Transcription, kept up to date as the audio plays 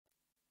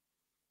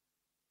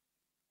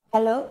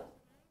Hello,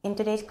 in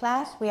today's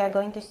class we are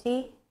going to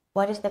see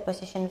what is the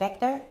position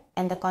vector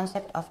and the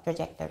concept of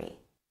trajectory.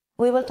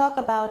 We will talk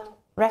about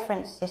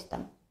reference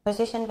system,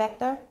 position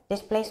vector,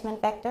 displacement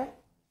vector,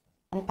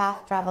 and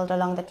path traveled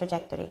along the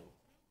trajectory.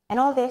 And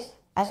all this,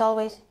 as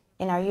always,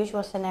 in our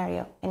usual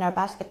scenario, in our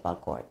basketball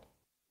court.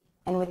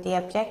 And with the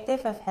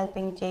objective of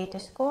helping Jay to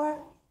score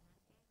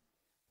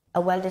a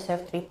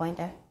well-deserved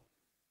three-pointer.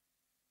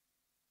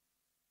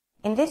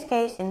 In this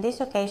case, in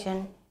this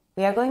occasion,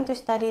 we are going to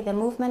study the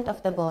movement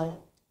of the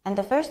ball, and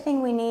the first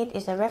thing we need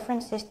is a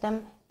reference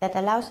system that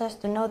allows us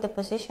to know the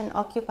position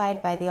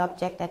occupied by the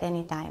object at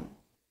any time.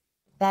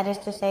 That is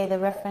to say, the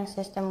reference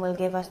system will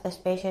give us the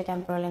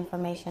spatiotemporal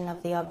information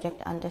of the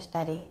object under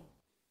study.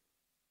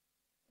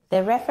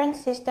 The reference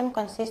system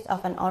consists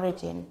of an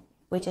origin,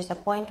 which is a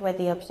point where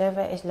the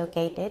observer is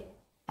located,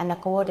 and a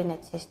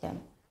coordinate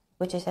system,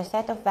 which is a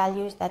set of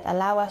values that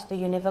allow us to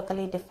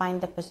univocally define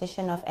the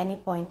position of any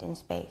point in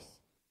space.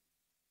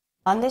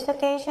 On this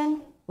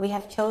occasion, we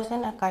have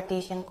chosen a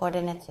Cartesian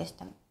coordinate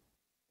system.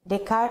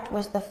 Descartes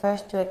was the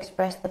first to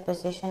express the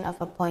position of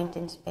a point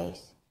in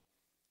space,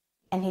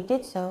 and he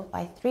did so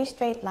by three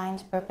straight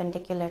lines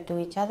perpendicular to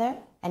each other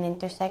and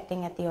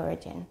intersecting at the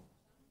origin.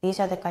 These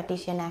are the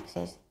Cartesian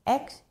axes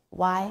x,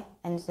 y,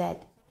 and z,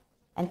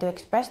 and to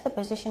express the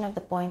position of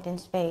the point in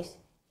space,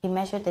 he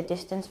measured the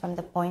distance from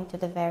the point to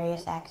the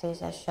various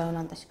axes as shown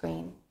on the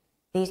screen.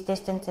 These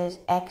distances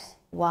x,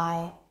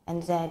 y,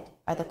 and z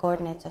are the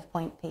coordinates of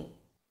point P.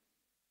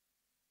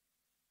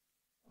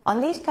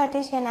 On these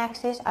Cartesian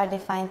axes are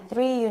defined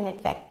three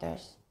unit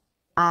vectors,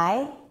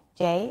 I,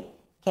 j,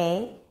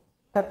 k,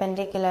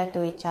 perpendicular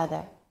to each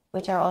other,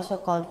 which are also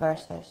called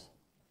versors.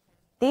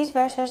 These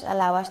versors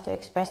allow us to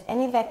express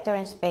any vector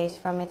in space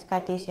from its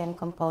Cartesian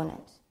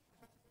components.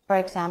 For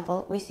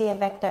example, we see a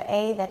vector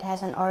A that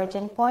has an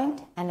origin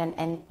point and an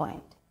end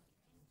point.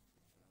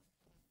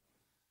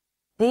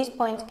 These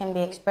points can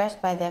be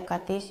expressed by their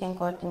Cartesian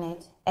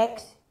coordinates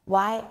x,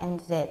 y,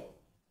 and z.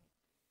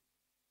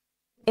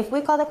 If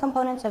we call the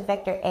components of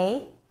vector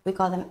A, we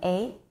call them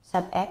A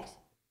sub x,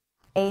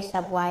 A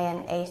sub y,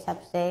 and A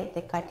sub z,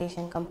 the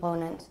Cartesian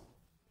components.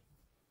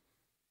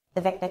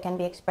 The vector can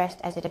be expressed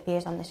as it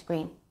appears on the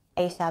screen.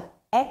 A sub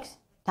x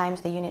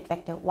times the unit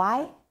vector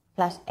y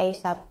plus A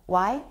sub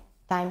y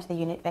times the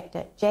unit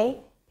vector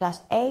j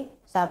plus A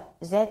sub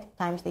z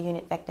times the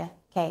unit vector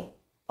k.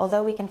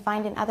 Although we can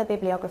find in other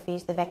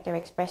bibliographies the vector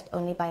expressed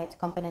only by its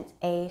components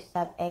A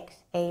sub x,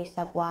 A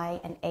sub y,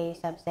 and A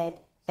sub z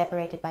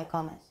separated by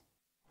commas.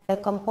 The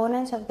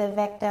components of the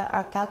vector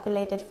are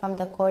calculated from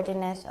the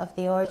coordinates of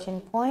the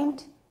origin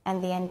point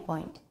and the end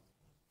point.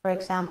 For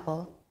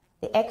example,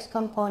 the x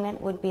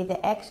component would be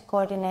the x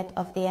coordinate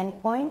of the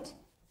end point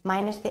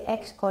minus the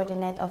x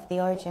coordinate of the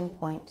origin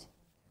point.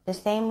 The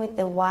same with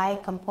the y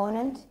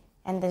component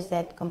and the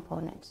z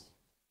components.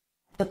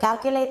 To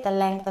calculate the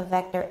length of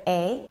vector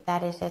A,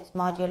 that is its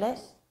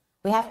modulus,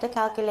 we have to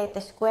calculate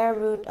the square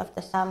root of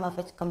the sum of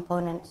its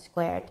components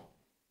squared.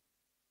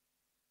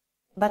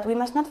 But we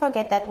must not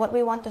forget that what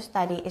we want to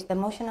study is the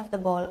motion of the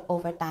ball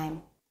over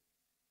time.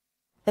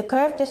 The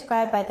curve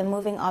described by the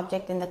moving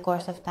object in the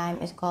course of time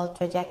is called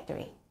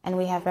trajectory, and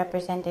we have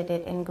represented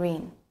it in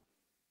green.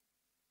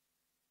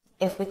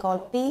 If we call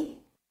P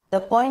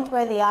the point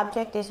where the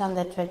object is on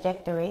the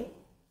trajectory,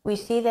 we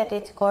see that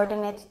its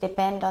coordinates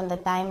depend on the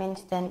time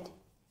instant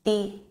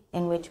t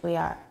in which we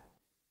are.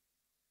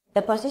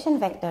 The position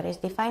vector is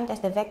defined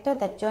as the vector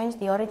that joins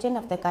the origin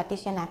of the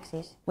Cartesian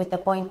axis with the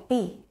point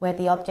P where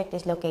the object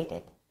is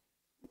located,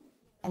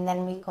 and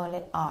then we call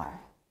it r.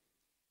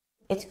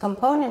 Its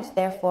components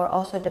therefore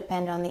also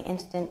depend on the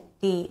instant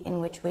t in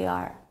which we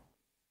are.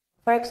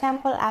 For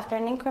example, after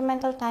an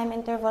incremental time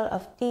interval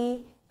of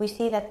t, we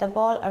see that the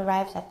ball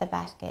arrives at the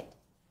basket.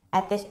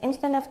 At this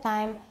instant of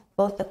time,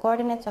 both the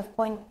coordinates of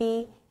point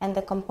P and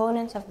the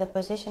components of the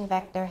position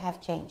vector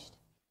have changed.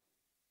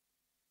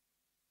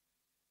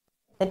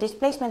 The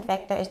displacement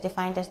vector is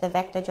defined as the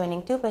vector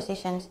joining two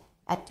positions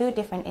at two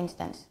different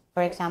instants.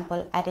 For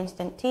example, at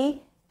instant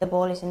t, the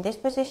ball is in this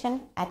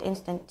position. At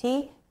instant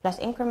t plus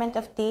increment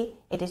of t,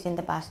 it is in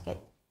the basket.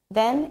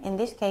 Then, in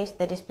this case,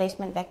 the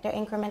displacement vector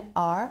increment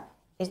r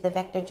is the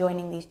vector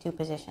joining these two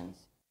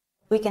positions.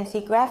 We can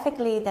see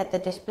graphically that the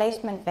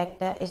displacement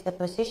vector is the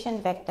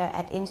position vector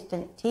at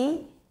instant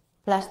t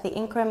plus the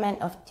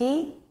increment of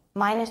t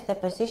minus the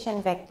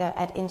position vector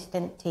at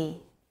instant t.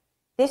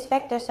 This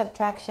vector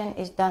subtraction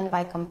is done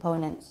by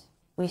components.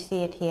 We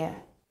see it here.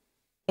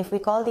 If we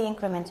call the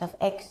increments of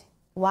x,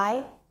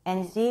 y,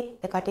 and z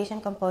the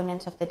Cartesian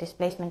components of the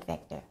displacement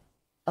vector,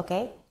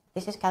 okay,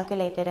 this is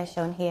calculated as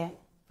shown here.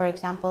 For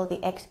example,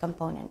 the x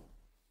component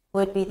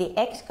would be the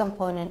x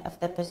component of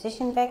the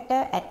position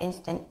vector at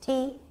instant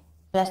t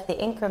plus the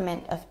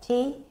increment of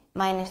t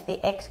minus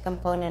the x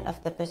component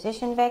of the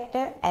position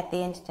vector at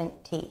the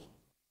instant t.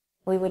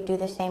 We would do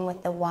the same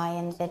with the y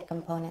and z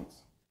components.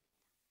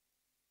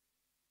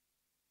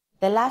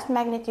 The last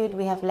magnitude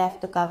we have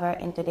left to cover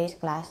in today's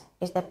class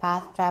is the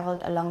path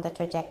traveled along the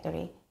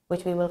trajectory,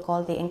 which we will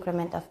call the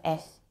increment of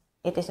s.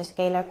 It is a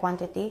scalar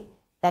quantity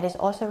that is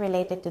also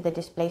related to the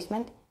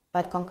displacement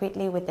but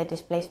concretely with the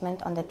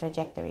displacement on the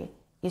trajectory.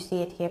 You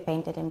see it here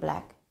painted in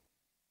black.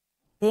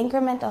 The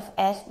increment of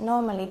s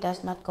normally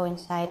does not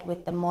coincide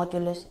with the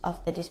modulus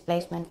of the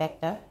displacement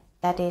vector,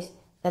 that is,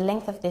 the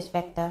length of this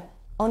vector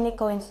only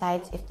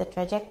coincides if the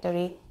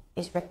trajectory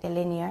is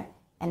rectilinear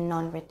and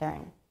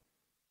non-return.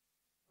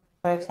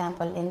 For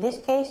example, in this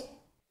case,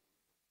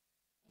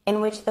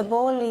 in which the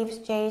ball leaves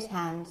J's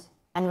hands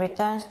and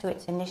returns to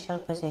its initial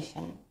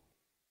position,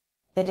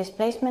 the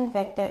displacement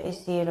vector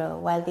is 0,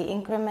 while the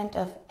increment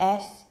of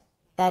s,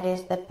 that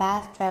is, the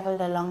path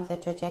traveled along the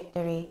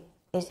trajectory,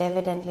 is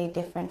evidently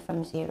different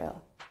from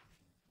 0.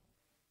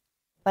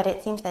 But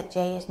it seems that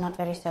J is not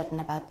very certain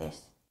about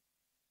this.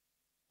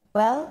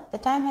 Well, the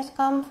time has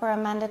come for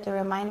Amanda to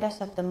remind us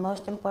of the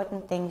most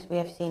important things we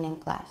have seen in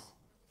class.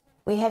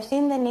 We have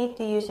seen the need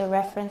to use a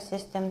reference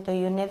system to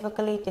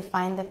univocally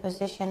define the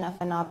position of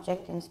an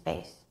object in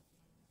space.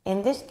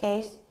 In this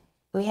case,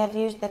 we have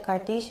used the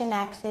Cartesian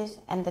axis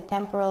and the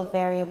temporal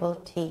variable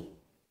t.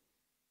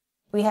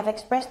 We have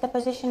expressed the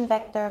position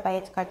vector by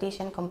its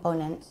Cartesian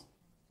components.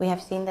 We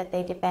have seen that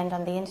they depend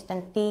on the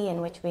instant t in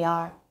which we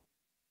are.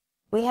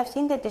 We have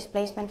seen the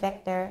displacement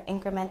vector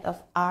increment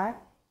of r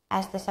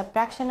as the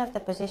subtraction of the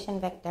position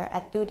vector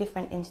at two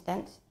different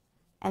instants,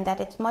 and that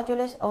its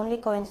modulus only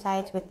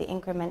coincides with the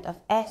increment of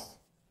s,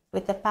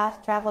 with the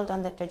path traveled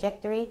on the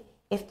trajectory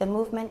if the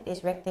movement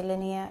is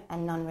rectilinear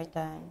and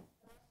non-return.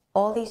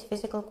 All these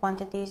physical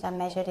quantities are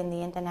measured in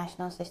the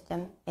international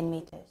system in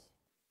meters.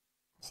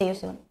 See you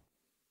soon.